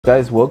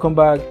Guys, welcome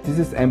back. This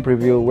is M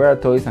Preview. We're a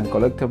toys and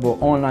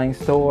collectible online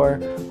store.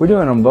 We're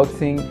doing an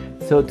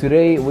unboxing. So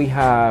today we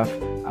have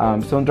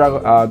some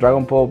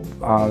Dragon Ball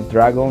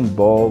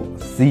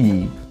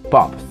Z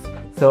pops.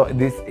 So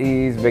this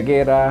is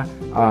Vegeta.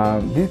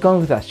 This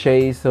comes with a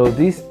chase. So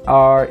these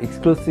are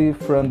exclusive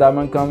from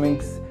Diamond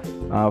Comics,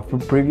 for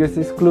previous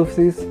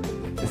exclusive.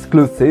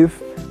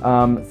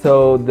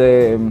 So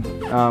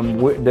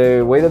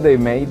the way that they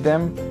made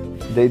them,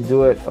 they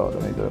do it. Oh,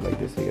 let me do it like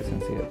this so you guys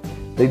can see it.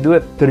 They do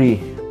it 3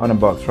 on a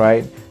box,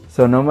 right?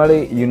 So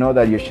normally you know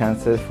that your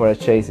chances for a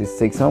chase is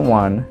 6 on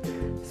 1.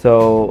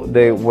 So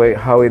the way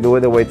how we do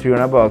it, the way 3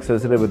 on a box, so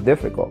it's a little bit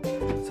difficult.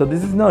 So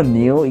this is not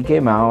new, it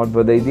came out,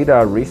 but they did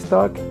a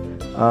restock.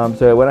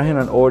 So I went ahead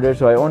and ordered.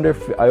 So I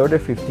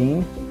ordered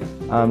 15.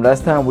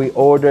 Last time we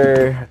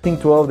ordered, I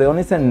think 12. They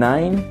only sent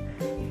 9,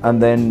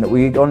 and then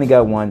we only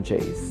got 1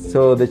 chase.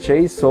 So the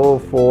chase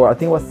sold for, I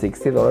think it was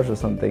 $60 or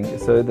something.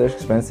 So they're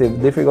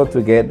expensive, difficult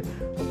to get.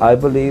 I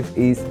believe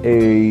is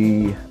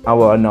a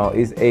glow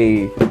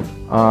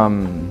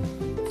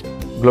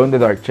in the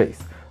dark chase.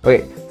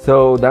 Okay,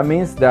 so that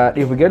means that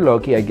if we get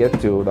lucky, I get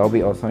 2. That'll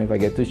be awesome if I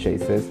get 2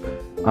 chases.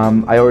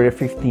 I ordered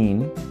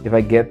 15. If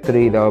I get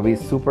 3, that'll be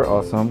super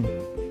awesome.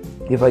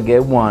 If I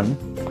get 1,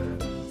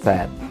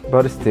 sad,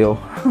 but still,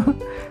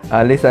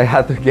 at least I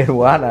had to get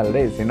 1 at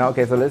least, you know.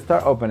 Okay, so let's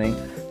start opening.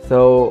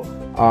 So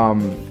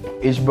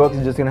each box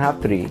is just gonna have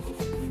 3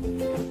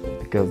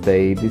 because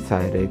they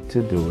decided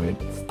to do it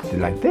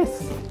like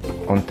this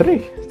on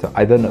 3. So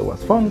I don't know, it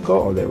was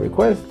Funko or they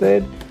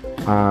requested.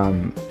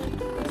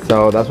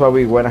 So that's why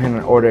we went ahead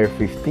and ordered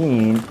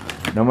 15.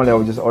 Normally I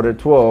would just order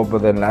 12,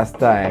 but then last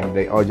time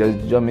they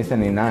just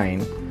missing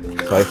 9.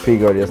 So I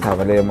figured just have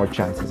a little more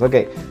chances.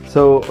 Okay,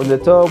 so on the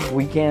top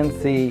we can't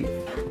see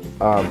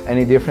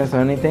any difference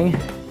or anything.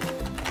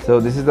 So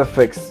this is the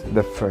first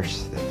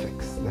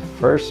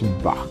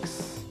box.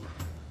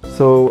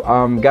 So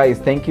guys,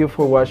 thank you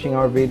for watching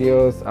our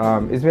videos.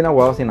 It's been a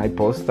while since I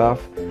post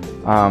stuff,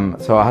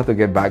 so I have to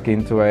get back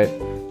into it.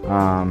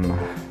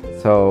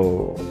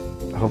 So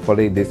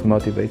hopefully this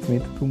motivates me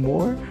to do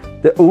more.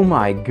 Oh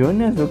my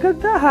goodness, look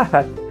at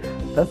that!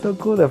 That's so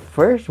cool. The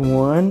first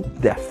one,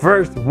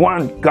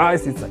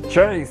 guys, it's a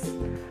chase.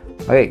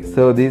 Okay,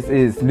 so this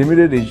is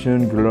limited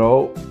edition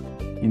glow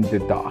in the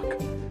dark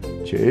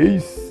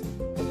chase.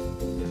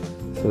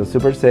 So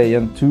Super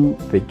Saiyan 2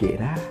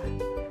 Vegeta.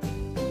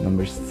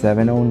 Number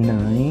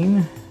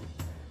 709.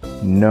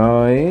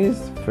 Nice.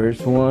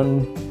 First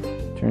one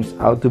turns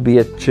out to be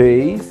a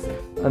chase,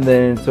 and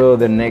then so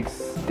the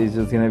next is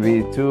just gonna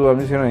be 2. I'm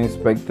just gonna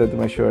inspect it to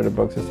make sure the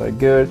boxes are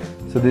good.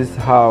 So this is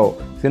how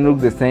it's gonna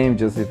look the same,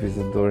 just if it's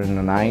during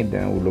the night,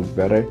 then it will look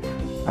better.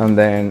 And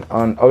then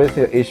on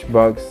obviously each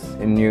box,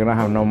 and you're gonna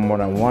have no more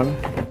than 1.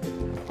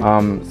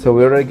 So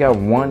we already got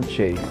 1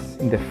 chase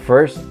in the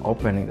first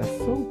opening. That's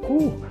so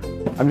cool.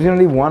 I'm just gonna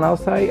leave 1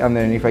 outside, and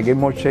then if I get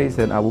more chase,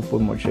 then I will put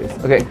more chase.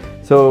 Okay,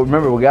 so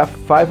remember we got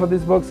 5 of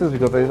these boxes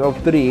because I of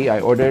 3. I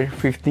ordered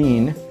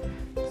 15.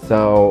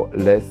 So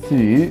let's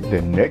see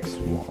the next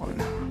one.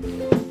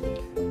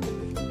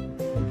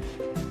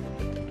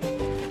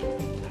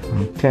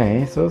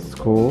 Okay, so it's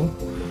cool.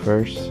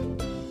 First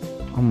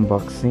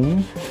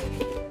unboxing.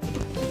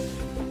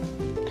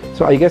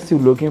 So are you guys still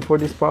looking for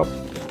this pop?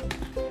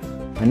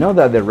 I know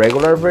that the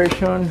regular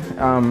version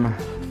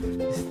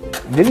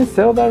didn't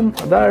sell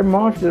that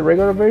much, the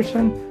regular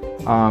version.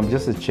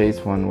 Just the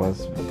chase one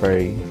was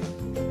very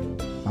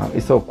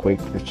it's so quick,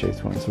 the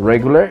chase one. So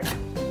regular,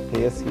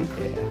 yes, yeah,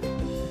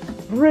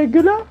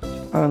 regular.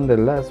 And the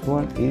last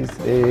one is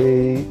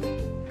a,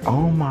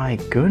 oh my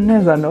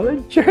goodness,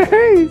 another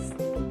chase.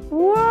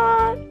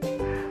 What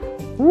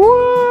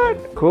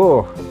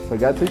cool. So I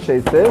got 2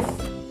 chases.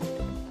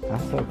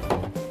 That's so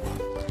cool.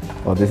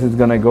 Oh, this is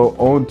gonna go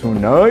on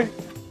tonight.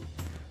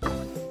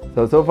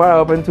 So far I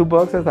opened 2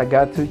 boxes, I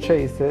got 2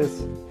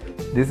 chases.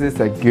 This is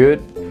a good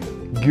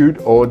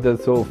order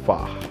so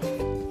far.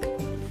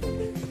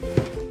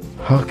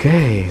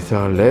 Okay,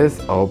 so let's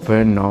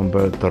open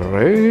number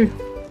 3.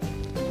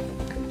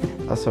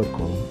 That's so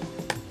cool.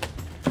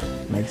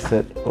 Makes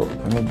it, oh,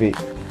 let me be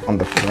on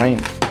the frame.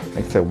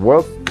 Makes it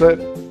well set.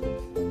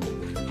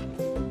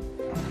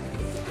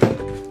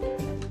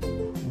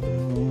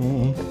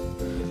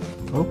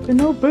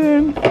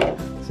 Open.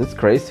 So it's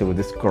crazy with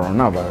this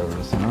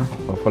coronavirus, huh?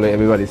 Hopefully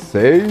everybody's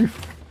safe.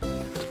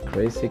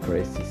 Crazy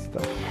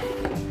stuff.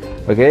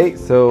 Okay,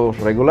 so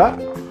regular.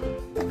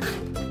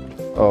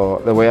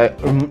 Oh, the way I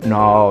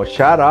no,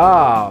 shut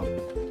up.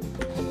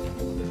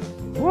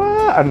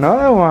 What?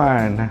 Another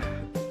one.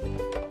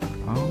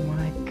 Oh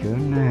my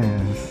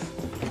goodness.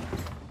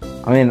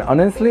 I mean,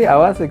 honestly, I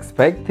was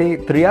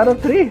expecting 3 out of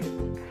 3.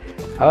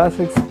 I was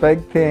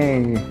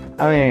expecting,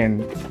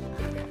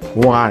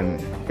 1.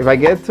 If I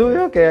get 2,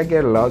 okay, I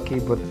get lucky,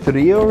 but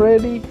 3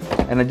 already,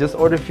 and I just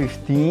ordered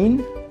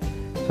 15.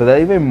 So that's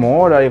even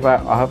more than if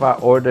I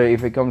order,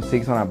 if it comes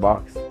 6 on a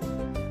box.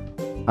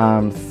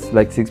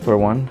 Like 6 per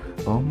 1.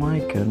 Oh my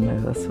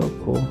goodness, that's so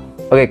cool.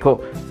 Okay,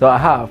 cool. So I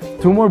have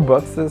 2 more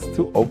boxes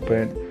to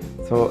open.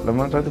 So So I'm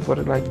gonna try to put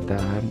it like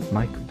that.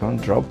 Mike,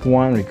 don't drop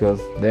one because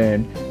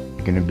then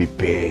you're gonna be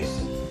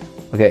pissed.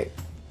 Okay,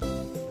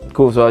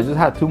 cool. So I just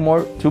had two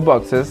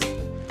boxes.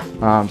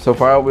 So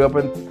far we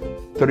opened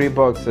 3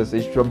 boxes.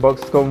 Each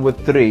box comes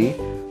with 3,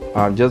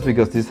 just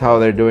because this is how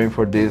they're doing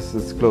for this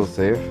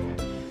exclusive.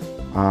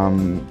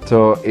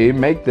 So it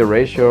make the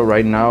ratio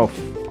right now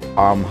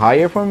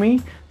higher for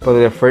me. But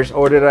the first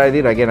order that I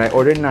did, again, I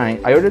ordered 9.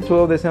 I ordered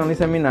 12. They only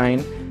sent me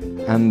 9,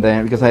 and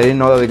then because I didn't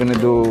know that they're gonna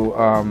do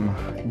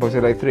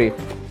boxes like 3,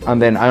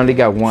 and then I only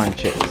got 1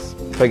 chase.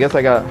 So I guess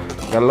I got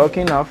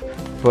lucky enough.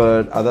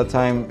 But at that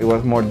time it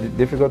was more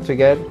difficult to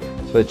get,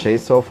 so the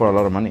chase sold for a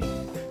lot of money.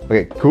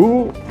 Okay,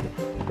 cool.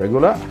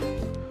 Regular,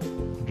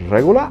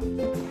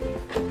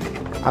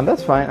 and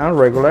that's fine. And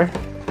regular,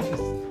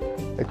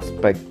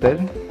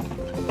 expected.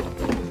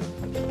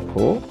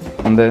 Cool.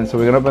 And then so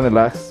we're gonna open the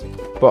last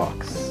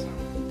box.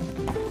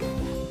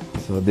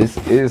 So this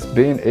is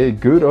been a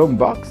good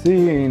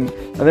unboxing,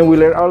 and then we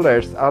learned our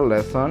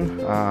lesson.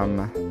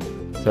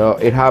 So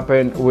it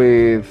happened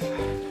with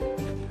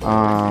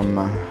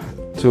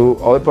 2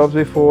 other pops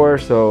before.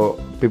 So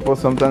people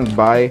sometimes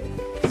buy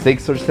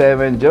 6 or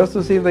 7 just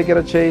to see if they get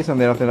a chase, and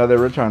then after that they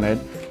return it.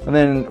 And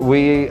then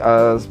we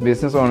as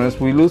business owners,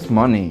 we lose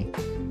money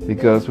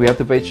because we have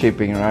to pay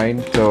shipping, right?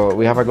 So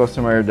we have a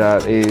customer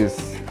that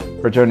is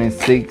returning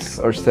 6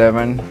 or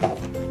 7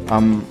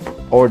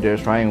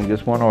 orders, right? And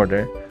just 1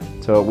 order.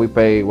 So we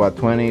pay what,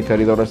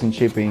 $20-$30 in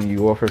shipping.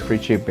 You offer free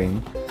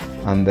shipping,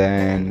 and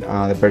then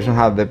the person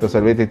has the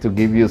possibility to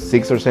give you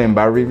 6 or 7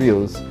 bad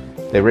reviews.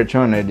 They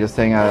return it just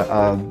saying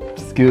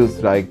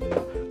excuse like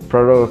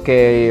product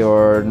okay,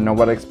 or not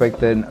what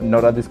expected,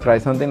 not at this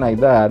price, something like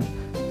that.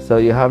 So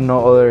you have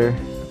no other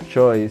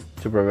choice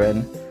to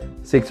prevent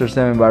 6 or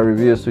 7 bad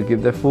reviews to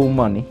give the full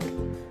money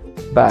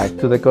back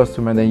to the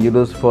customer. Then you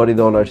lose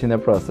 $40 in the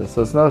process.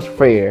 So it's not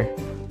fair.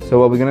 So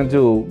what we're gonna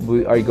do,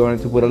 we are going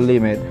to put a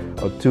limit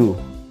of 2.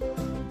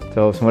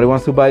 So if somebody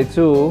wants to buy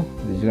 2,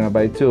 they're gonna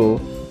buy 2.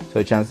 So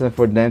the chances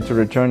for them to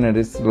return it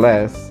is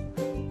less,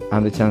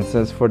 and the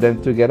chances for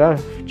them to get a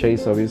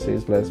chase obviously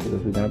is less,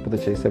 because we're gonna put the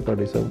chase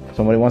separately. So if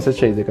somebody wants a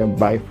chase, they can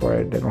buy for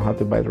it. They don't have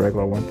to buy the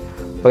regular one.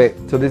 Okay,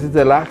 so this is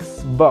the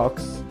last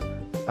box.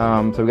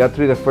 So we got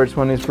 3. The first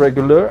one is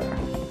regular,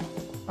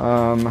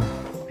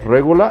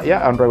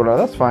 yeah, and regular.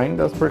 That's fine.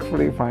 That's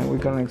perfectly fine. We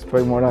can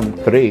expect more than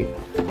 3.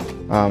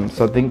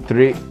 So I think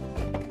 3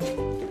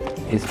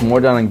 is more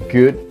than a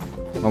good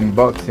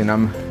unboxing.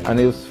 And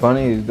it was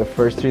funny, the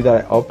first 3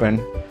 that I opened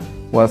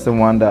was the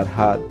one that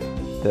had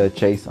the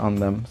chase on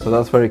them. So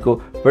that's very cool.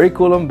 Very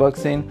cool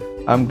unboxing.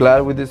 I'm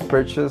glad with this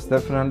purchase,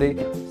 definitely.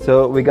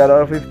 So we got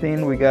out of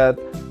 15, we got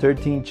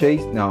 13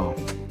 chase, no,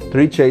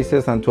 3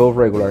 chases and 12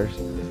 regulars.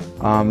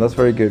 That's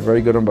very good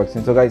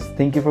unboxing. So guys,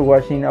 thank you for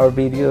watching our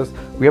videos.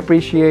 We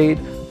appreciate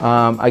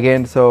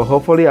again. So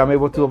hopefully I'm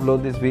able to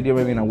upload this video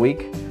maybe in a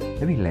week,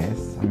 maybe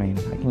less. I mean,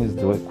 I can just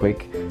do it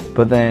quick.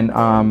 But then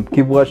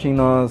keep watching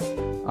us.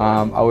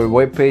 Our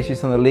webpage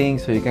is on the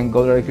link, so you can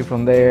go directly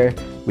from there.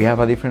 We have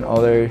a different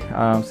other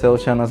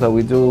sales channels that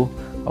we do.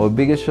 Our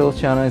biggest sales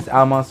channel is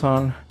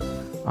Amazon.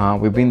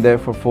 We've been there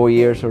for 4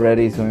 years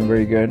already. It's doing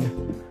very good.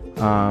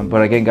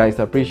 But again, guys,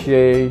 I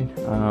appreciate.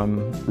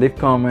 Leave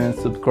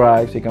comments,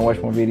 subscribe so you can watch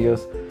more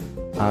videos.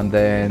 And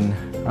then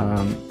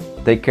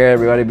take care,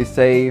 everybody. Be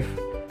safe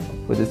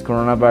with this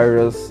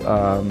coronavirus.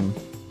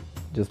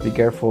 Just be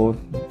careful,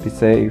 be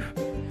safe,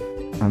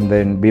 and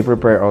then be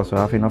prepared. Also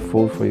have enough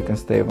food so you can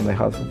stay on the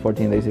house for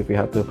 14 days if you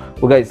have to.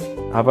 Well guys,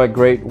 have a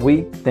great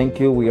week. Thank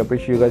you. We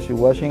appreciate you guys for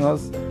watching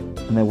us,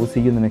 and then we'll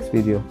see you in the next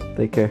video.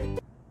 Take care.